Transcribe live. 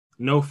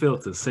No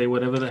filters. Say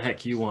whatever the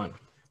heck you want.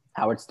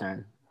 Howard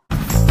Stern.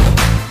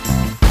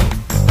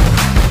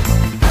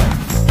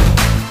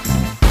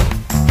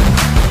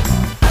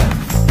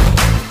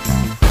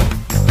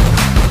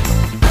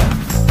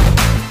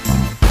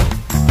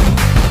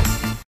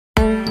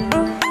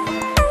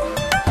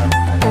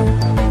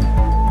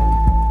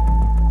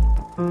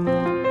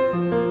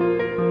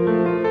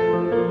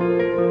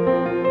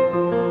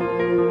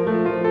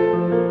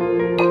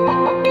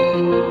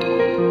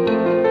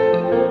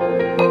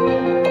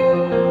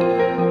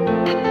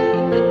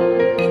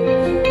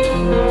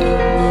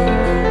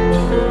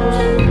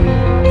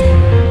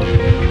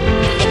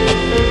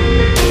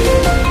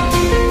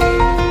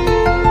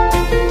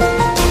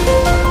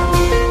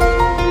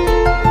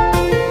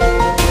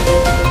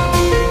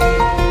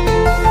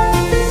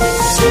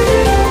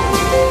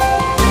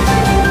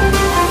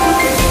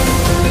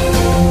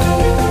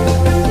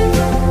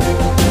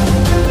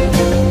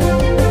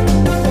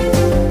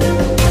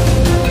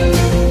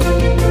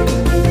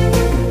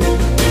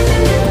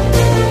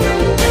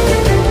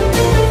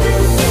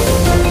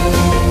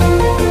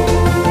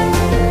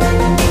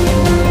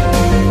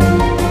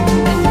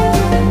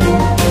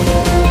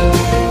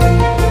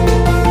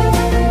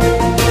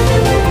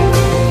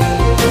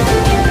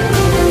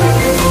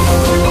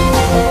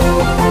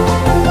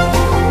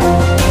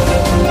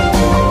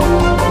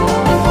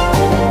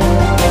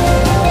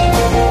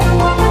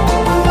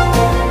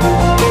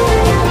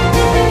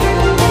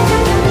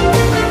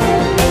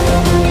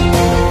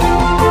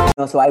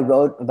 So I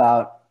wrote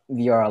about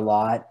VR a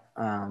lot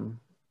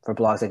for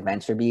blogs like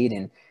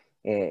VentureBeat,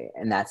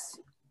 and that's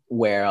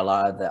where a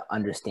lot of the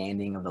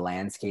understanding of the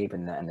landscape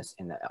and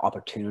the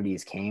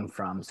opportunities came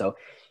from. So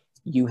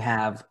you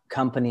have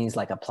companies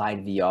like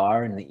Applied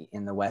VR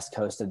in the West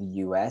Coast of the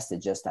US that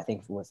just, I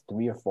think it was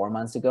 3 or 4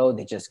 months ago,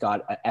 they just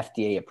got an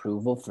FDA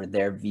approval for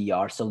their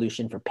VR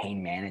solution for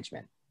pain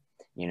management.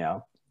 You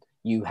know,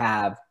 you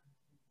have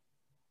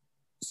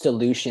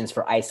solutions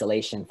for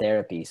isolation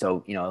therapy.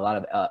 So, you know, a lot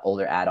of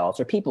older adults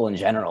or people in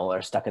general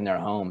are stuck in their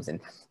homes. And,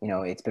 you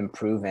know, it's been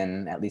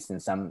proven, at least in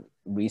some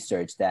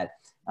research, that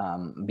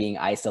being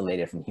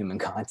isolated from human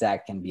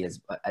contact can be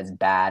as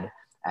bad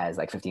as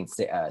like 15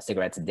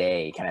 cigarettes a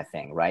day kind of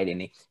thing, right?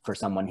 And for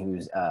someone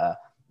who's,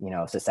 you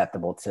know,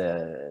 susceptible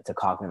to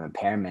cognitive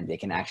impairment, they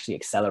can actually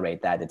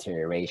accelerate that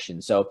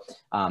deterioration. So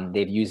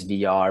they've used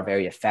VR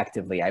very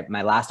effectively.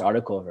 My last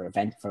article for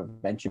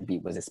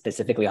VentureBeat was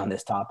specifically on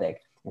this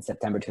topic in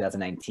September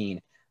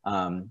 2019,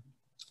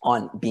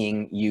 on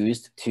being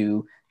used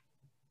to,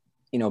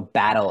 you know,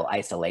 battle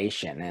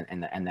isolation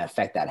and the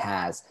effect that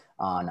has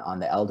on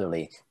the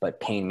elderly.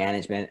 But pain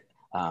management,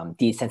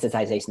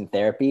 desensitization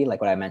therapy, like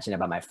what I mentioned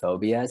about my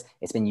phobias,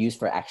 it's been used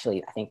for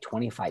actually, I think,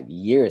 25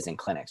 years in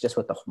clinics, just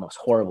with the most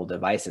horrible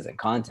devices and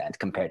content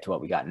compared to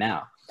what we got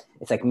now.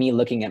 It's like me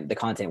looking at the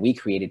content we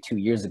created 2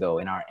 years ago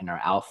in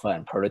our alpha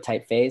and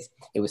prototype phase.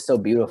 It was so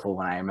beautiful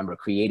when I remember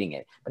creating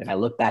it. But if I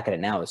look back at it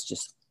now, it's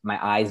just, my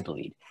eyes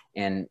bleed.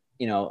 And,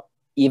 you know,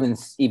 even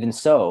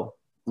so,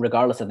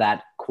 regardless of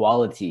that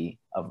quality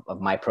of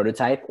my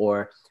prototype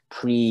or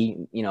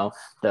you know,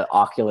 the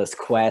Oculus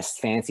Quest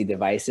fancy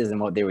devices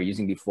and what they were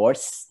using before,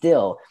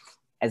 still,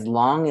 as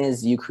long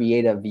as you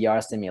create a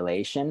VR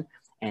simulation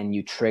and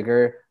you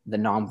trigger the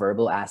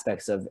nonverbal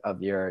aspects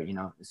of your, you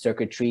know,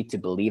 circuitry to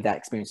believe that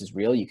experience is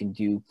real, you can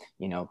do,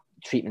 you know,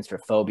 treatments for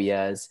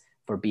phobias,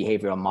 for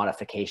behavioral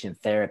modification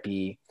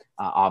therapy,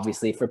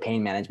 obviously for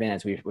pain management,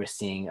 as we're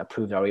seeing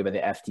approved already by the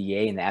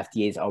FDA, and the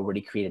FDA has already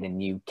created a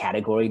new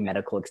category,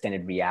 medical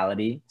extended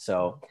reality.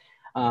 So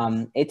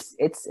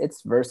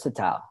it's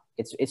versatile.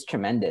 It's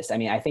tremendous. I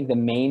mean, I think the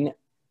main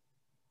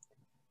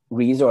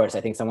resource I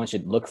think someone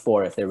should look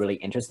for if they're really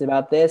interested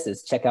about this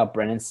is check out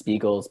Brennan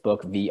Spiegel's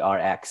book,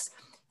 VRX.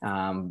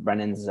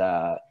 Brennan's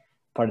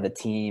part of the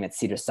team at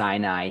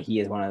Cedars-Sinai.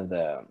 He is one of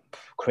the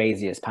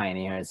craziest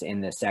pioneers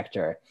in this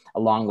sector,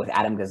 along with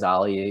Adam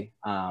Ghazali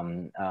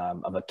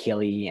of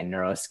Akili and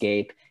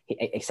Neuroscape.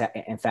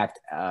 In fact,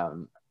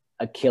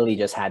 Akili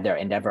just had their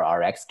Endeavor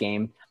RX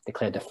game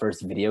declared the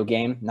first video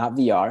game, not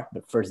VR,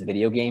 but first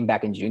video game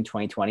back in June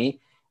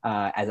 2020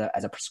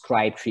 as a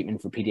prescribed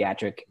treatment for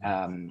pediatric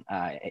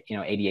you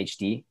know,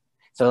 ADHD.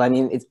 So I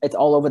mean, it's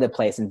all over the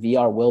place, and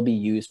VR will be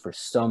used for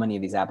so many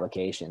of these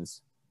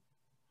applications.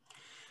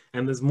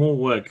 And there's more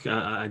work.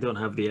 I don't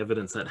have the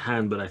evidence at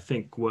hand, but I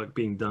think work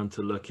being done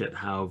to look at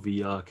how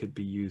VR could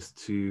be used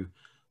to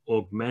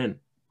augment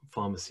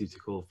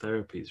pharmaceutical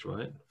therapies,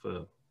 right,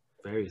 for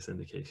various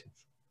indications.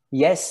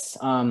 Yes,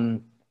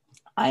 I'm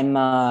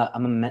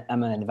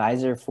an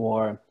advisor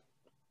for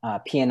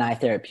PNI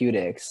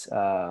Therapeutics.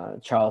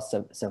 Charles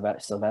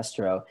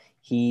Silvestro.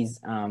 He's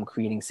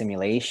creating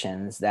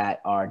simulations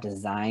that are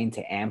designed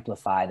to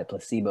amplify the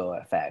placebo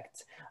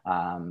effect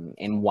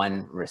in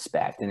one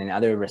respect, and in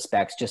other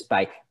respects, just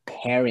by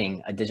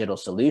pairing a digital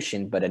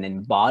solution, but an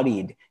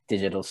embodied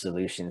digital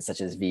solution such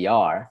as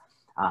VR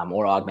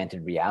or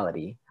augmented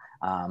reality,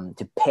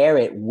 to pair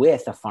it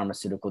with a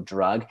pharmaceutical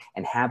drug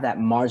and have that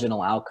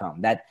marginal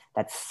outcome, that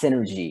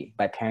synergy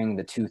by pairing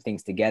the two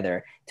things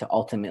together to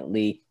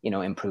ultimately,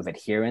 improve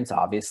adherence,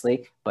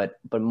 obviously, but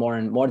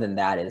more than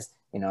that is,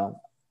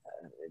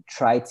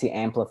 try to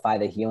amplify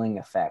the healing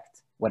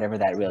effect, whatever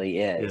that really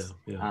is.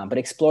 But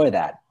explore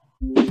that.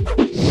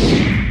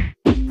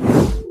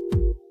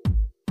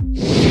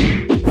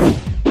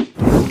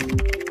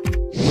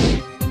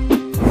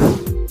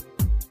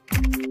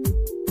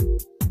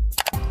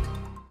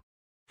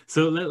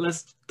 So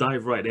let's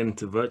dive right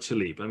into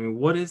Virtuleap. I mean,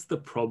 what is the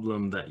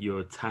problem that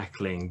you're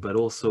tackling, but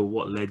also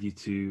what led you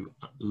to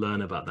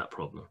learn about that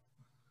problem?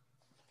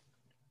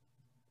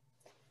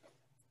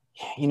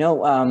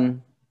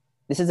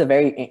 This is a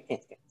very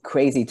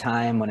crazy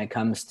time when it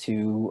comes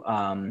to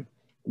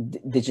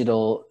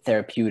digital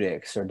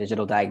therapeutics or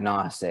digital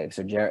diagnostics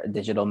or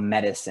digital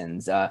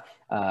medicines,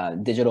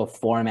 digital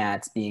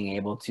formats being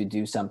able to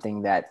do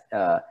something that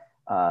the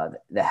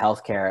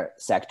healthcare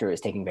sector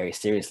is taking very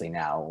seriously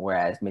now,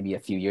 whereas maybe a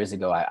few years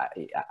ago,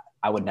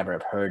 I would never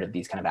have heard of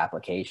these kind of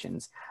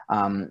applications.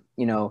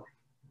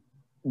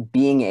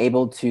 Being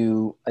able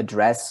to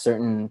address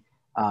certain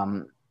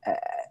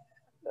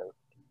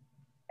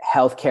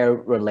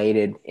healthcare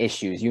related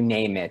issues, you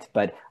name it,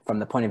 but from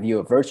the point of view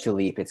of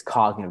Virtuleap, it's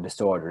cognitive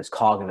disorders,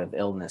 cognitive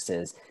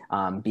illnesses,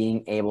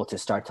 being able to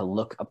start to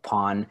look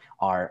upon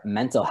our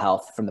mental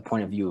health from the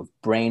point of view of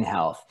brain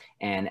health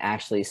and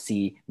actually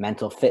see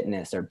mental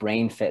fitness or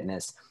brain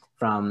fitness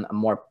from a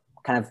more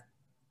kind of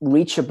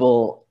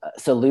reachable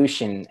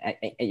solution at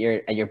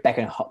your beck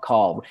and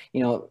call,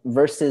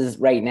 versus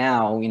right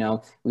now, we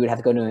would have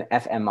to go to an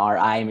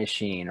fMRI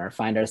machine or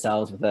find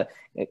ourselves with a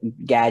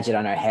gadget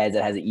on our heads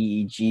that has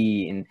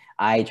EEG and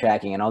eye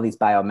tracking and all these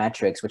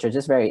biometrics, which are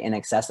just very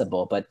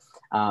inaccessible. But,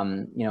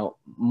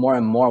 more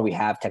and more we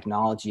have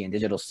technology and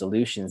digital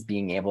solutions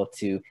being able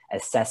to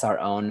assess our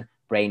own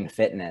brain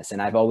fitness.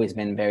 And I've always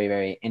been very,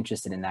 very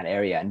interested in that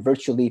area. And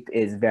Virtuleap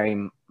is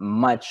very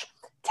much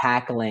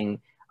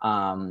tackling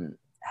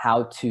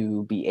how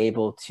to be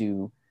able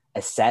to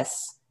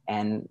assess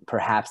and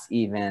perhaps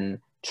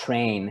even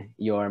train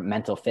your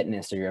mental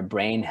fitness or your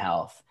brain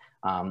health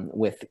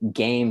with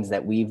games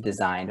that we've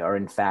designed, or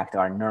in fact,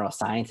 our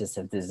neuroscientists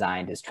have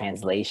designed as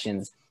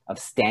translations of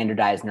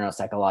standardized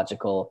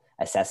neuropsychological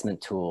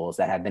assessment tools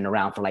that have been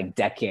around for like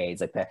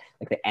decades, like the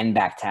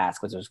NBAC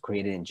task, which was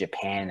created in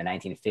Japan in the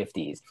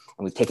 1950s.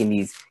 And we've taken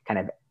these kind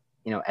of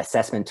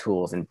assessment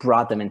tools and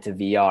brought them into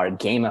VR,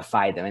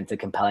 gamified them into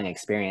compelling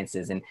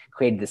experiences, and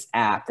created this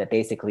app that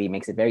basically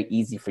makes it very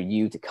easy for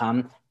you to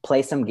come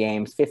play some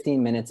games,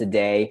 15 minutes a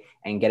day,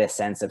 and get a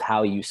sense of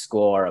how you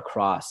score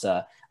across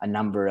a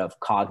number of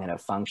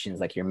cognitive functions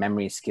like your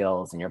memory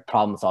skills and your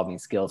problem solving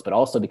skills, but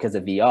also because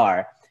of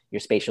VR, your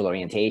spatial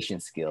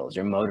orientation skills,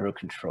 your motor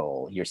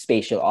control, your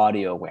spatial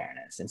audio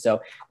awareness. And so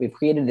we've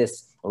created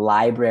this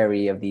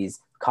library of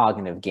these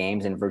cognitive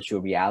games in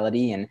virtual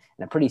reality and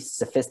a pretty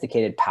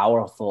sophisticated,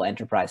 powerful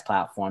enterprise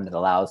platform that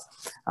allows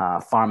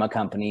pharma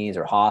companies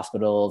or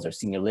hospitals or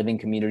senior living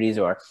communities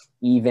or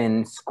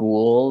even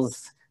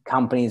schools,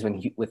 companies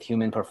with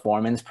human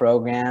performance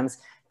programs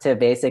to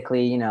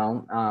basically,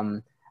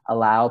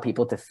 allow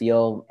people to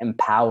feel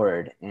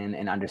empowered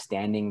in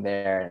understanding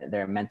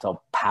their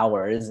mental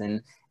powers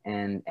and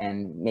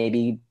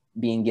maybe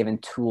being given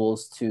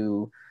tools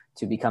to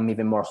become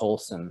even more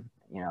wholesome,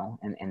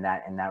 in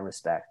that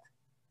respect.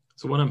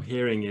 So what I'm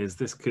hearing is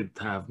this could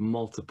have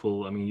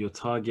multiple, your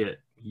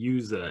target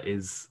user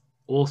is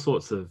all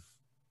sorts of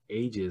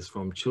ages,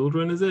 from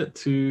children, is it,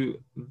 to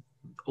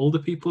older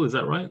people? Is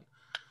that right?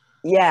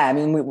 Yeah,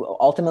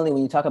 ultimately,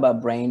 when you talk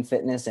about brain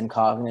fitness and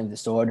cognitive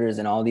disorders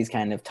and all these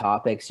kind of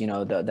topics,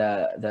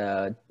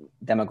 the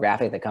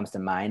demographic that comes to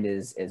mind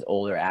is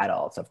older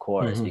adults, of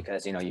course,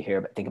 because you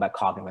think about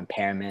cognitive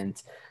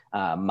impairment,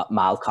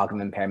 mild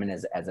cognitive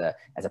impairment as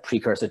a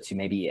precursor to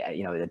maybe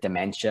the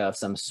dementia of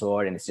some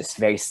sort, and it's just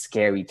very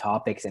scary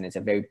topics, and it's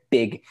a very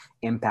big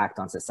impact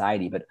on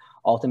society. But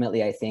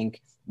ultimately, I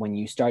think when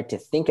you start to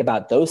think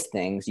about those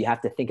things, you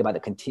have to think about the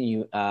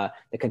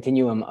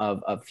continuum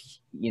of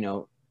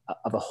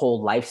a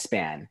whole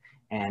lifespan,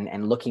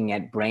 and looking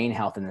at brain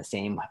health in the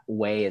same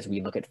way as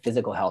we look at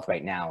physical health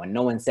right now. And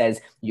no one says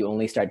you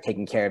only start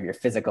taking care of your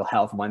physical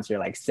health once you're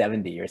like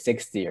 70 or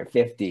 60 or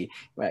 50.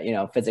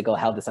 Physical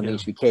health is something you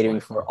should be catering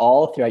for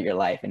all throughout your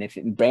life. And if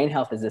brain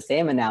health is the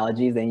same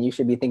analogy, then you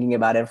should be thinking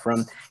about it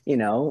from,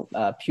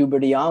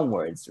 puberty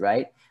onwards,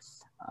 right?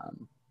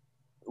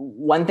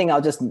 One thing I'll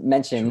just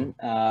mention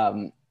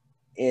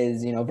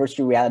is,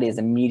 virtual reality as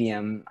a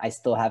medium. I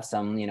still have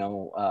some,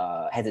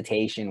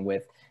 hesitation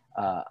with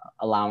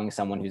allowing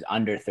someone who's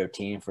under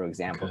 13, for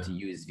example, to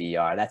use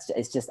VR.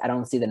 I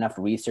don't see enough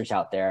research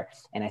out there.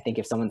 And I think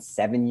if someone's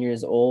 7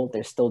 years old,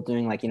 they're still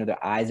doing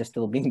their eyes are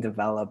still being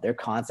developed. Their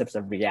concepts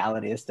of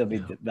reality is still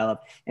being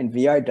developed. And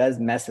VR does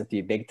mess with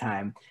you big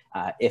time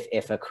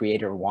if a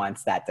creator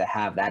wants that to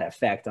have that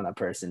effect on a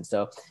person.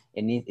 So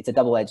it's a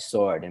double-edged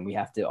sword, and we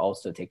have to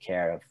also take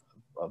care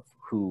of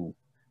who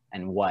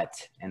and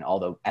what and all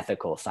the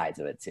ethical sides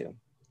of it too.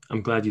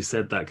 I'm glad you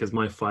said that, because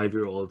my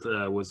 5-year-old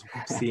was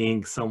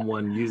seeing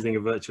someone using a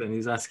virtual, and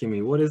he's asking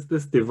me, what is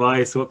this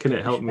device? What can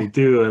it help me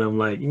do? And I'm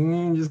like,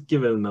 just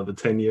give it another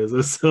 10 years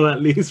or so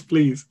at least,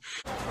 please.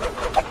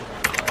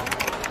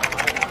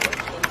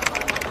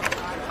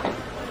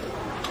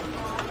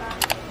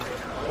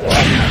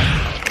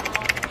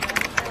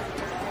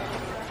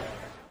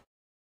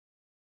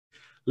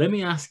 Let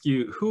me ask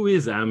you, who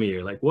is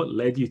Amir? Like, what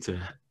led you to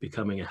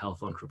becoming a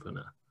health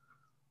entrepreneur?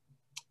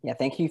 Yeah,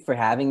 thank you for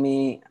having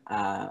me.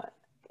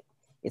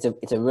 It's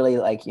a really,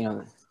 like,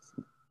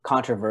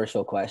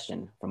 controversial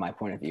question from my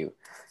point of view,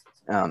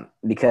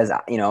 because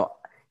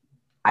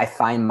I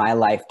find my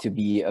life to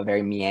be a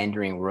very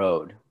meandering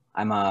road.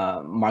 I'm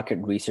a market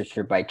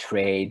researcher by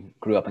trade,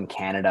 grew up in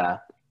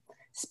Canada,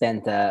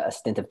 spent a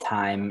stint of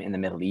time in the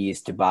Middle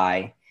East,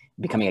 Dubai,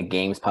 becoming a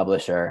games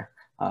publisher,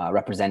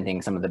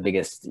 representing some of the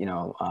biggest,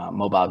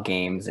 mobile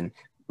games and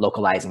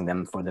localizing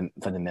them for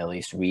the Middle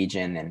East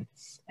region,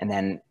 and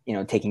then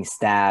taking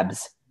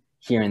stabs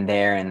here and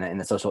there in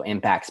the social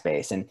impact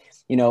space. And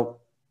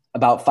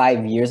about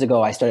 5 years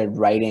ago, I started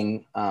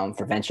writing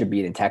for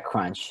VentureBeat and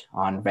TechCrunch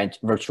on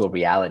virtual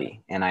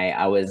reality, and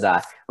I was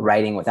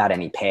writing without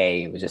any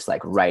pay. It was just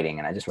like writing,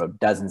 and I just wrote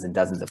dozens and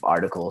dozens of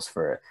articles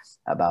for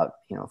about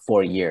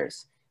 4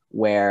 years,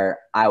 where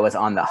I was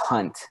on the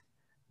hunt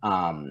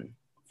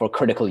for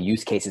critical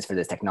use cases for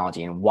this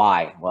technology. And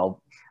why?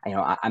 Well,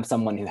 I'm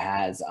someone who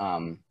has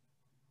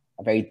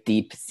a very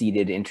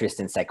deep-seated interest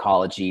in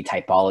psychology,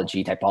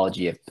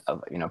 typology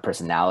of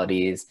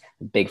personalities,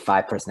 big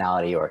five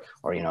personality, or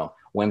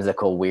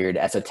whimsical, weird,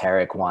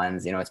 esoteric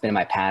ones. It's been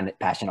my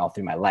passion all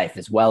through my life,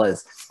 as well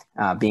as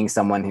being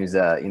someone who's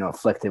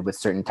afflicted with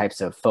certain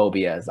types of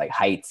phobias, like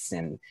heights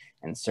and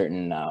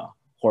certain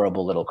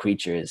horrible little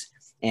creatures.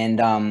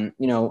 And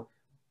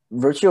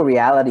virtual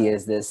reality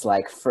is this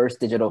like first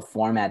digital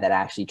format that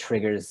actually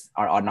triggers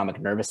our autonomic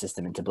nervous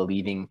system into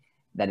believing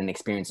that an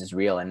experience is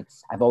real. And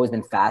I've always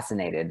been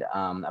fascinated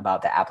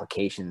about the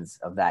applications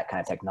of that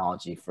kind of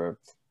technology for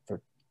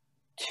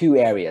two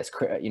areas,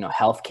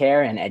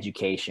 healthcare and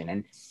education.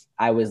 And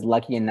I was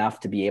lucky enough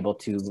to be able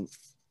to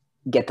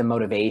get the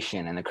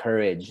motivation and the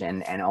courage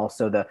and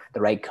also the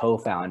right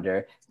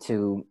co-founder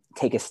to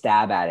take a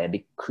stab at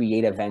it,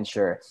 create a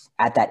venture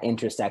at that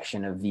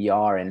intersection of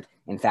VR and,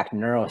 in fact,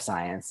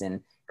 neuroscience, and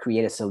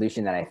create a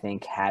solution that I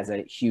think has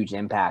a huge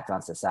impact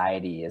on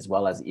society, as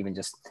well as even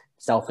just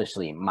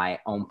selfishly my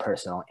own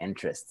personal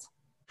interests.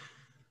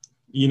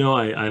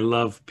 I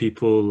love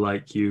people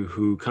like you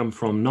who come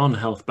from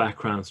non-health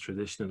backgrounds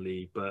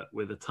traditionally, but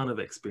with a ton of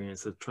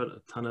experience, a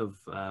ton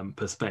of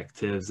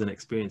perspectives and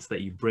experience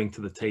that you bring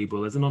to the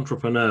table as an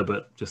entrepreneur,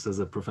 but just as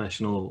a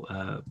professional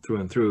through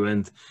and through.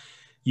 And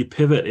you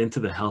pivot into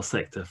the health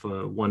sector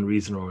for one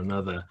reason or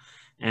another,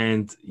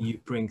 and you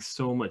bring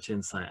so much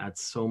insight, add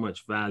so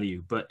much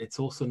value, but it's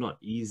also not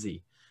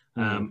easy.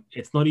 Mm-hmm.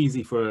 It's not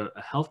easy for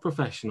a health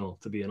professional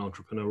to be an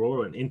entrepreneur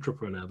or an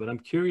intrapreneur, but I'm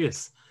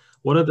curious,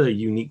 what are the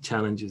unique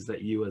challenges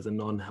that you as a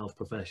non-health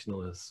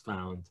professional has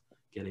found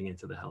getting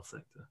into the health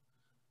sector?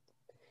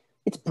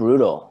 It's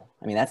brutal.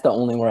 I mean, that's the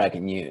only word I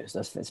can use.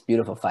 That's this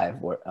beautiful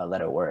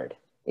 5-letter word.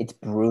 It's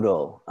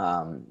brutal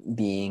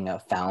being a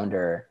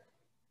founder,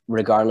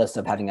 regardless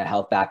of having a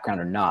health background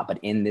or not, but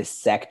in this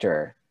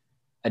sector,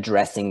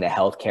 addressing the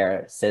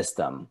healthcare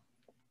system.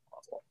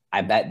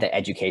 I bet the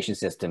education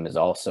system is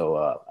also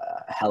a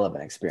hell of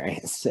an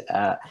experience.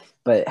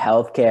 But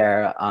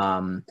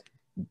healthcare,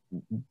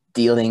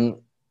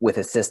 dealing with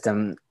a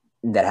system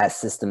that has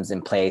systems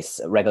in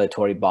place,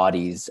 regulatory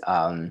bodies,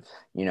 a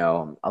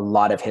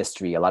lot of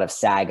history, a lot of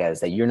sagas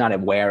that you're not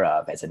aware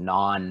of as a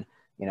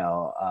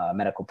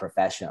medical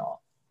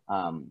professional.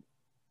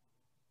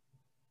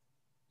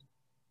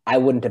 I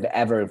wouldn't have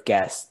ever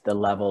guessed the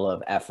level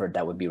of effort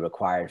that would be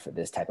required for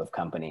this type of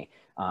company.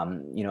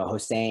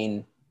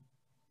 Hossein,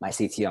 my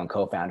CTO and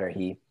co-founder,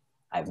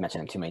 I've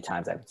mentioned him too many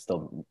times. I'm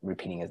still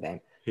repeating his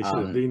name. He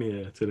should have been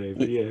here today,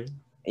 but yeah.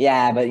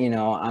 Yeah, but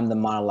I'm the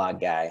monologue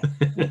guy.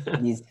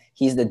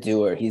 He's the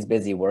doer. He's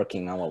busy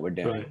working on what we're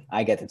doing. Right.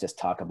 I get to just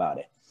talk about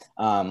it.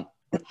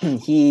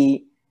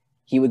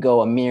 He would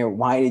go, Amir,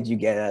 why did you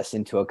get us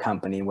into a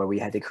company where we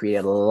had to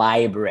create a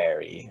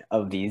library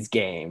of these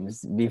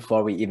games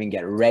before we even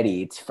get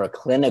ready for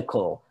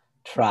clinical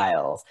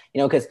trials?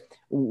 Because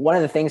one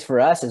of the things for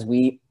us is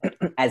we,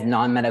 as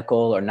non-medical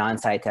or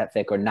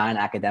non-scientific or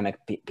non-academic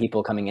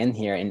people coming in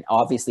here, and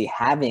obviously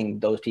having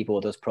those people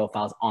with those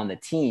profiles on the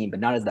team,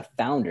 but not as the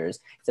founders,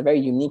 it's a very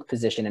unique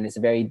position, and it's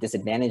a very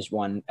disadvantaged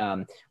one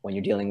when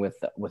you're dealing with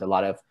a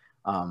lot of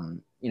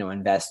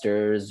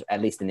investors,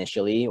 at least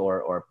initially,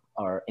 or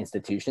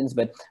institutions.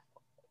 But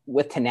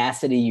with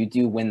tenacity, you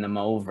do win them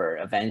over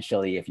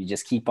eventually if you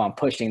just keep on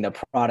pushing the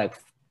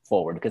product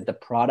forward, because the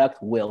product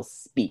will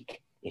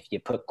speak if you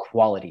put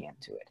quality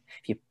into it.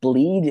 If you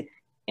bleed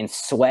and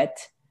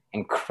sweat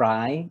and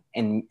cry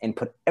and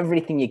put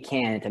everything you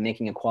can into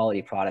making a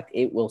quality product,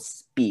 it will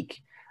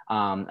speak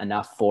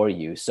enough for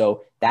you.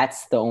 So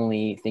that's the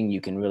only thing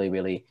you can really,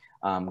 really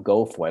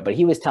go for it. But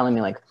he was telling me,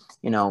 like,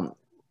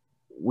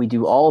 we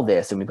do all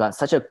this and we've got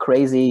such a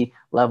crazy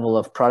level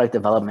of product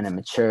development and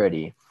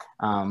maturity.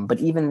 But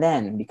even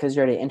then, because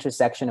you're at an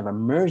intersection of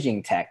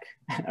emerging tech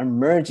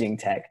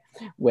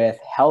with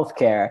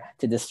healthcare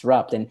to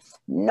disrupt, and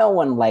no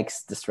one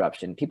likes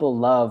disruption. People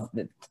love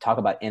to talk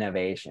about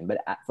innovation, but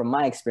from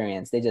my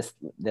experience,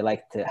 they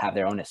like to have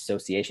their own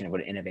association of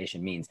what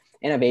innovation means.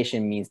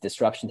 Innovation means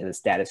disruption to the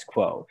status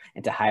quo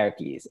and to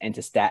hierarchies and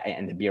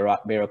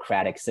to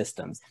bureaucratic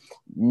systems.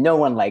 No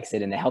one likes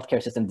it, and the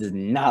healthcare system does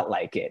not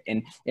like it.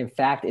 And in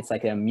fact, it's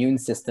like an immune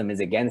system is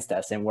against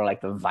us, and we're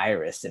like the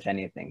virus, if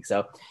anything.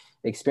 So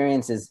the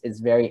experience is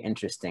very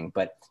interesting,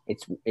 but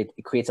it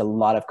creates a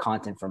lot of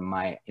content for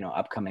my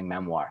upcoming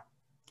memoir.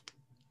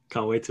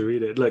 Can't wait to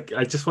read it. Look,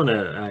 I just want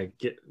to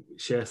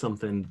share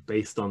something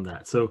based on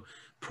that. So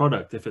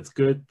product, if it's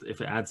good, if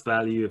it adds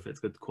value, if it's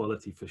good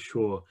quality, for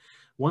sure.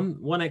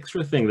 One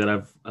extra thing that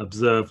I've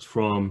observed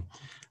from,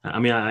 I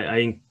mean,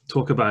 I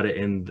talk about it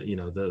in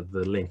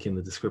the link in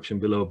the description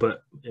below,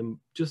 but in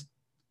just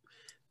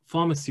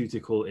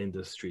pharmaceutical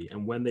industry,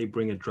 and when they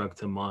bring a drug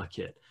to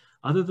market,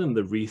 other than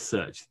the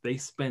research, they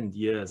spend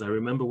years. I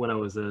remember when I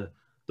was a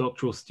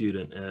doctoral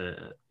student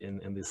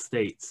in the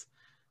States,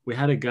 we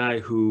had a guy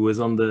who was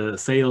on the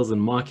sales and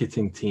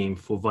marketing team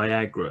for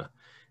Viagra,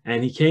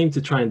 and he came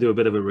to try and do a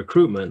bit of a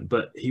recruitment,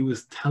 but he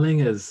was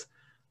telling us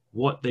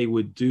what they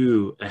would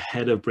do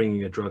ahead of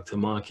bringing a drug to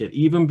market.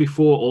 Even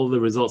before all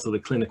the results of the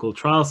clinical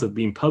trials have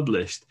been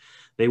published,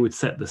 they would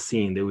set the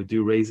scene. They would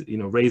do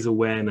raise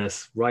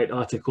awareness, write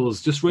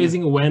articles, just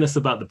raising awareness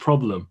about the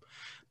problem.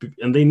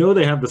 And they know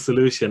they have the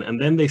solution, and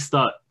then they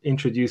start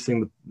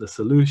introducing the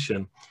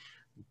solution,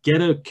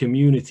 get a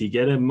community,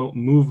 get a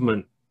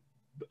movement,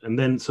 and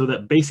then so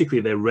that basically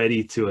they're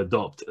ready to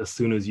adopt as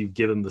soon as you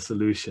give them the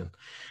solution.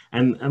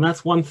 And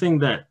that's one thing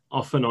that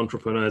often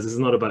entrepreneurs, this is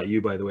not about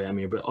you, by the way,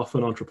 Amir, but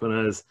often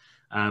entrepreneurs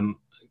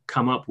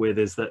come up with,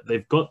 is that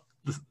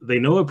they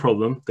know a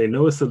problem, they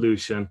know a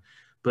solution,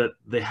 but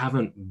they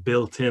haven't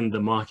built in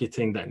the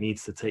marketing that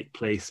needs to take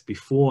place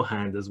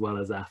beforehand as well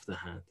as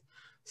afterhand.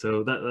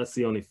 So that's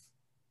the only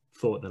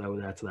thought that I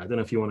would add to that. I don't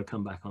know if you want to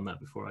come back on that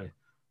before I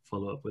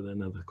follow up with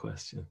another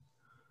question.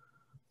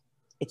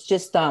 It's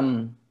just,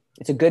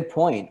 it's a good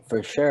point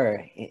for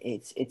sure.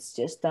 It's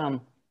just,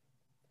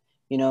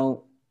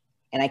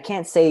 and I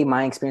can't say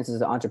my experience as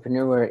an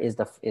entrepreneur is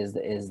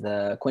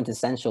the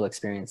quintessential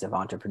experience of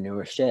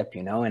entrepreneurship,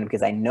 and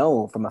because I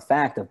know from a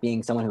fact of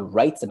being someone who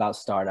writes about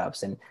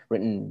startups and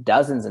written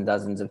dozens and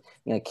dozens of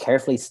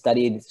carefully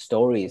studied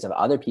stories of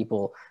other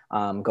people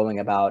going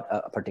about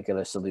a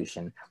particular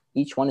solution.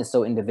 Each one is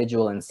so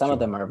individual, and some of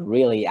them are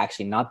really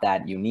actually not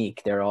that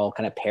unique. They're all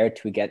kind of paired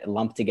to get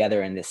lumped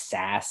together in this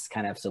SaaS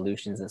kind of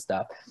solutions and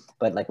stuff.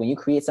 But like when you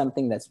create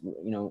something that's,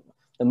 the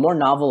more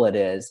novel it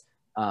is,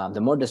 the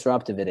more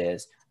disruptive it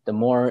is, the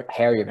more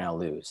hair you're going to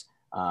lose,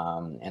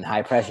 and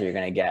high pressure you're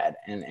going to get,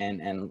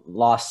 and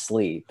lost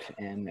sleep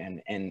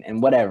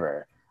and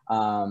whatever.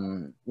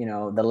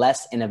 The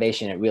less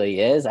innovation it really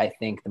is, I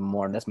think the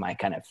more, that's my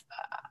kind of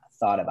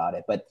thought about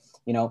it. But,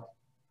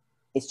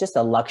 it's just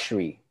a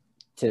luxury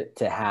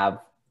to have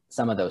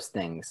some of those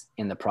things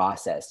in the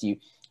process.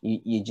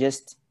 You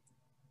just,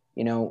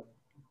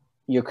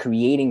 you're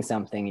creating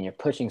something and you're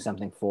pushing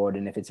something forward.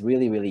 And if it's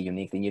really, really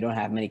unique, then you don't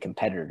have many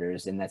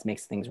competitors, and that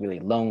makes things really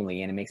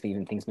lonely, and it makes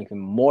things make them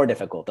more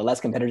difficult. The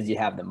less competitors you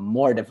have, the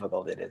more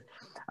difficult it is,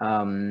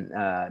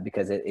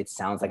 because it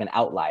sounds like an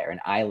outlier, an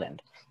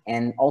island.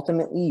 And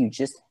ultimately, you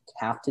just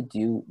have to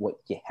do what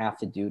you have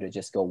to do to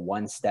just go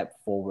one step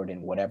forward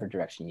in whatever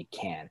direction you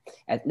can,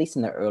 at least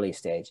in the early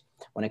stage.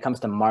 When it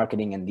comes to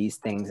marketing and these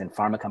things, and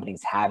pharma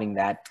companies having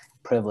that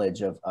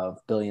privilege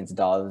of billions of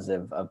dollars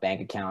of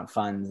bank account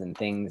funds and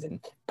things and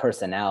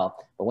personnel.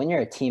 But when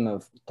you're a team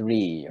of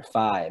 3 or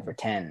 5 or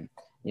 10,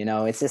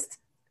 it's just,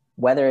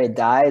 whether it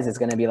dies, it's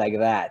going to be like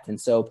that.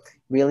 And so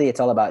really it's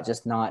all about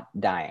just not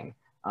dying.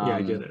 Yeah,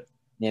 I get it.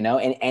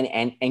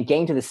 And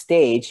getting to the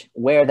stage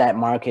where that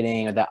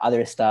marketing or the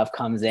other stuff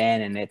comes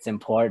in, and it's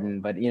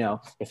important, but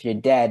if you're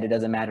dead, it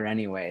doesn't matter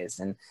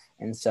anyways.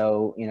 And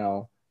so,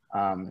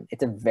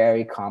 it's a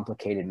very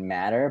complicated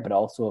matter, but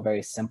also a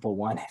very simple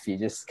one if you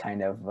just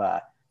kind of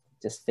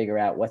just figure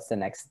out what's the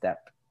next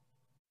step.